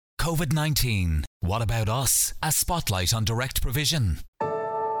COVID-19. What about us? A spotlight on direct provision.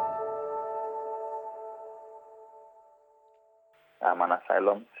 I'm an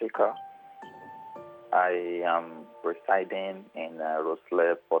asylum seeker. I am residing in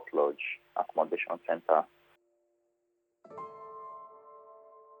Rosley Port Lodge Accommodation Centre.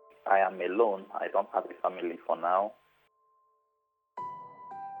 I am alone. I don't have a family for now.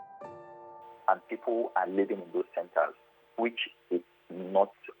 And people are living in those centres, which is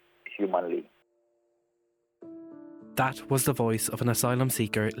not humanly. That was the voice of an asylum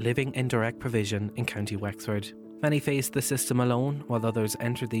seeker living in direct provision in County Wexford. Many face the system alone, while others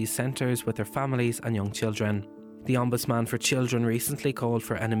enter these centres with their families and young children. The Ombudsman for Children recently called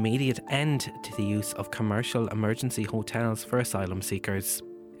for an immediate end to the use of commercial emergency hotels for asylum seekers.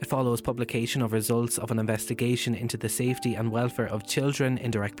 It follows publication of results of an investigation into the safety and welfare of children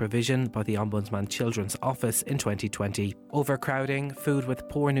in direct provision by the Ombudsman Children's Office in 2020. Overcrowding, food with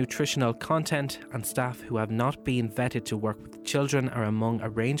poor nutritional content and staff who have not been vetted to work with children are among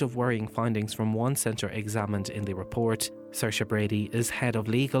a range of worrying findings from one centre examined in the report. Saoirse Brady is Head of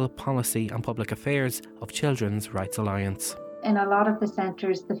Legal, Policy and Public Affairs of Children's Rights Alliance. In a lot of the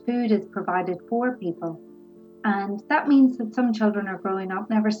centres, the food is provided for people. And that means that some children are growing up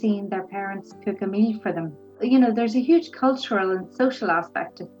never seeing their parents cook a meal for them. You know, there's a huge cultural and social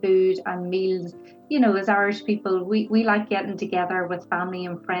aspect of food and meals. You know, as Irish people, we like getting together with family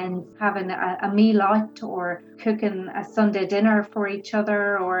and friends, having a meal out or cooking a Sunday dinner for each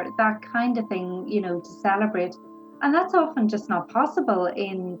other or that kind of thing, you know, to celebrate. And that's often just not possible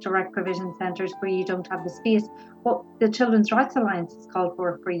in direct provision centres where you don't have the space. What the Children's Rights Alliance has called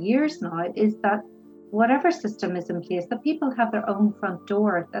for years now is that whatever system is in place, that people have their own front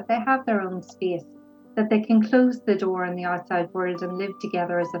door, that they have their own space, that they can close the door in the outside world and live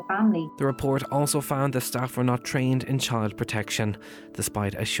together as a family. The report also found the staff were not trained in child protection,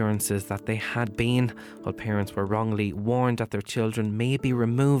 despite assurances that they had been, while parents were wrongly warned that their children may be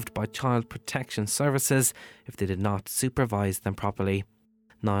removed by child protection services if they did not supervise them properly.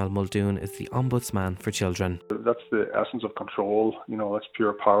 Niall Muldoon is the Ombudsman for Children. That's the essence of control, you know, that's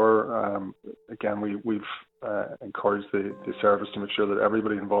pure power. Again, we've encouraged the service to make sure that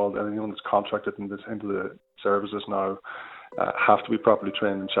everybody involved, anyone that's contracted into the services now, have to be properly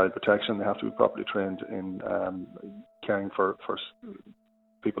trained in child protection. They have to be properly trained in caring for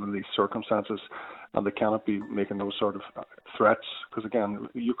people in these circumstances, and they cannot be making those sort of threats. Because again,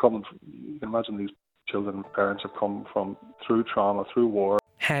 you can imagine these children and parents have come through trauma, through war.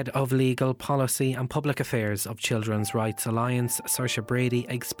 Head of Legal, Policy and Public Affairs of Children's Rights Alliance, Saoirse Brady,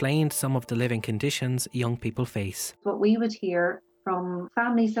 explained some of the living conditions young people face. What we would hear from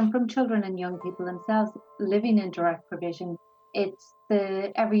families and from children and young people themselves living in direct provision, it's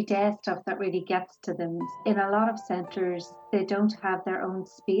the everyday stuff that really gets to them. In a lot of centres, they don't have their own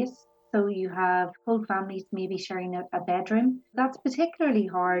space. So you have whole families maybe sharing a bedroom. That's particularly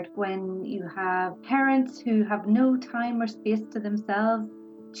hard when you have parents who have no time or space to themselves.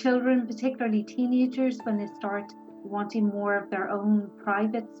 Children, particularly teenagers, when they start wanting more of their own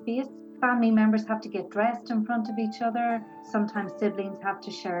private space. Family members have to get dressed in front of each other. Sometimes siblings have to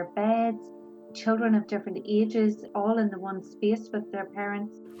share beds. Children of different ages, all in the one space with their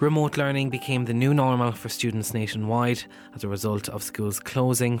parents. Remote learning became the new normal for students nationwide as a result of schools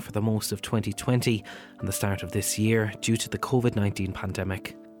closing for the most of 2020 and the start of this year due to the COVID-19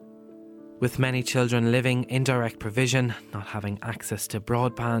 pandemic. With many children living in direct provision, not having access to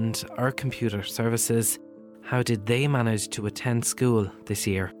broadband or computer services, how did they manage to attend school this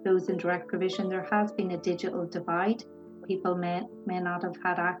year? Those in direct provision, there has been a digital divide. People may not have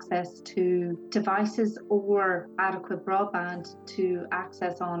had access to devices or adequate broadband to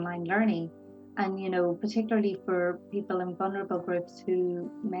access online learning. And, you know, particularly for people in vulnerable groups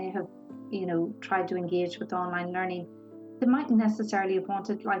who may have, you know, tried to engage with online learning, they mightn't necessarily have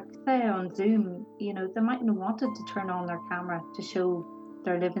wanted, like say on Zoom, you know, they mightn't have wanted to turn on their camera to show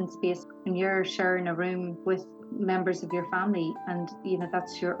their living space. When you're sharing a room with members of your family and, you know,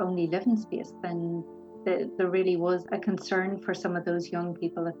 that's your only living space, then there really was a concern for some of those young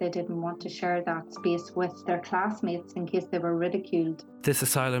people that they didn't want to share that space with their classmates in case they were ridiculed. This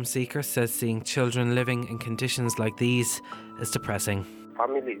asylum seeker says seeing children living in conditions like these is depressing.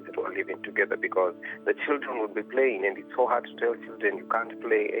 Families were living together because the children would be playing, and it's so hard to tell children you can't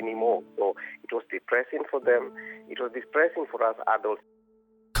play anymore. So it was depressing for them. It was depressing for us adults.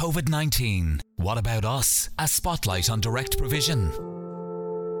 COVID-19. What about us? A spotlight on direct provision.